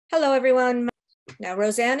Hello, everyone. Now,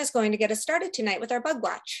 Roseanne is going to get us started tonight with our bug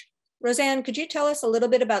watch. Roseanne, could you tell us a little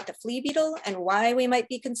bit about the flea beetle and why we might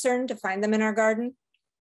be concerned to find them in our garden?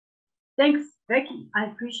 Thanks, Becky. I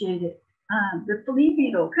appreciate it. The flea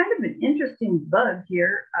beetle, kind of an interesting bug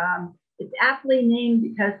here. It's aptly named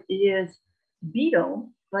because it is beetle,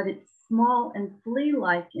 but it's small and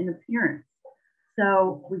flea-like in appearance.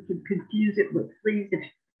 So we could confuse it with fleas,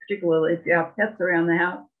 particularly if you have pets around the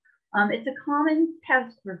house. It's a common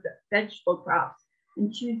pest for vegetable crops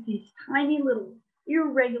and chews these tiny little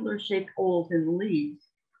irregular shaped holes in the leaves,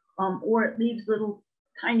 or it leaves little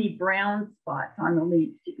tiny brown spots on the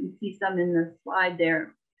leaves. You can see some in the slide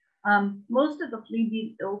there. Most of the flea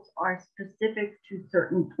beetles are specific to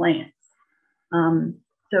certain plants.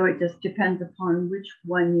 So it just depends upon which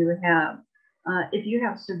one you have. If you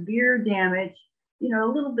have severe damage, you know,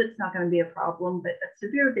 a little bit's not going to be a problem, but a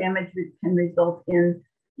severe damage can result in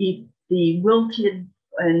the wilted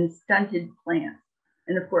and stunted plants.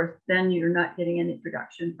 And of course, then you're not getting any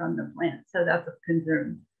production from the plant. So that's a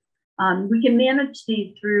concern. We can manage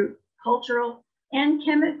these through cultural and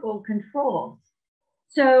chemical controls.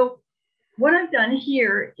 So what I've done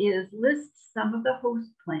here is list some of the host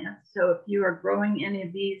plants. So if you are growing any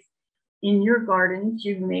of these in your gardens,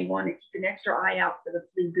 you may want to keep an extra eye out for the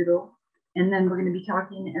flea beetle. And then we're going to be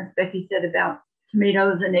talking, as Becky said, about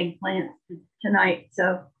tomatoes and eggplants tonight.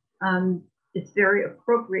 So it's very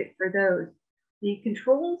appropriate for those. The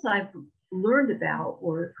controls I've learned about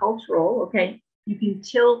were cultural. Okay, you can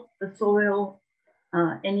tilt the soil,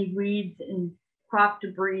 any weeds and crop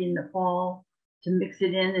debris in the fall to mix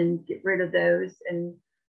it in and get rid of those. And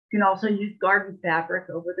you can also use garden fabric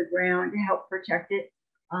over the ground to help protect it.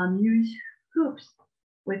 Use hoops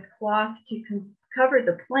with cloth to cover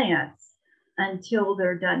the plants until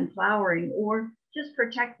they're done flowering, or just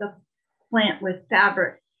protect the plant with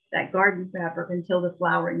fabric, that garden fabric, until the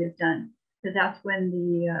flowering is done, because that's when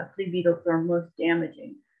the flea beetles are most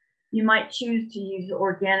damaging. You might choose to use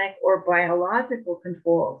organic or biological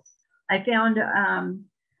controls. I found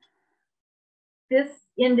this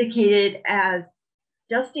indicated as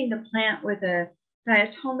dusting the plant with a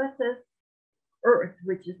diatomaceous earth,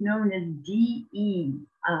 which is known as DE.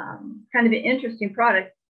 Kind of an interesting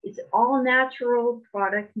product. It's all natural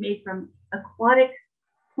product made from aquatic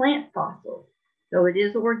plant fossils. So it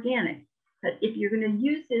is organic. But if you're going to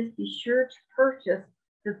use this, be sure to purchase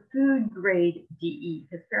the food grade DE,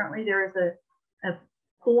 because apparently there is a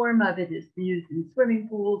form of it is used in swimming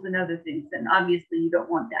pools and other things. And obviously you don't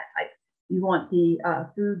want that type. You want the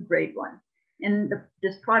food grade one. And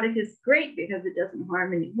this product is great because it doesn't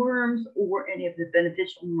harm any worms or any of the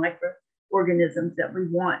beneficial microorganisms that we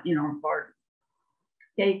want in our garden.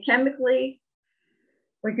 Okay, chemically,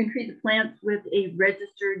 we can treat the plants with a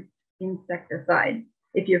registered insecticide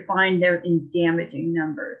if you find they're in damaging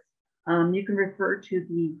numbers. You can refer to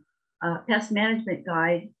the pest management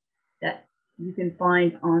guide that you can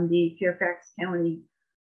find on the Fairfax County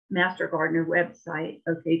Master Gardener website,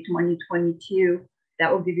 okay, 2022.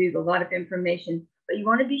 That will give you a lot of information, but you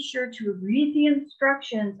want to be sure to read the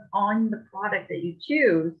instructions on the product that you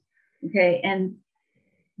choose, okay, and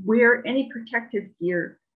wear any protective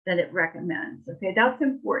gear that it recommends, okay? That's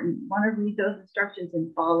important. You want to read those instructions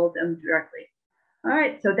and follow them directly. All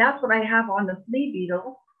right, so that's what I have on the flea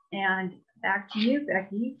beetle, and back to you,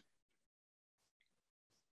 Becky.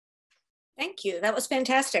 Thank you. That was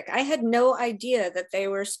fantastic. I had no idea that they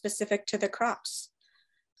were specific to the crops.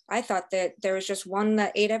 I thought that there was just one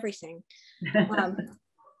that ate everything.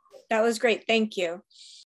 That was great. Thank you.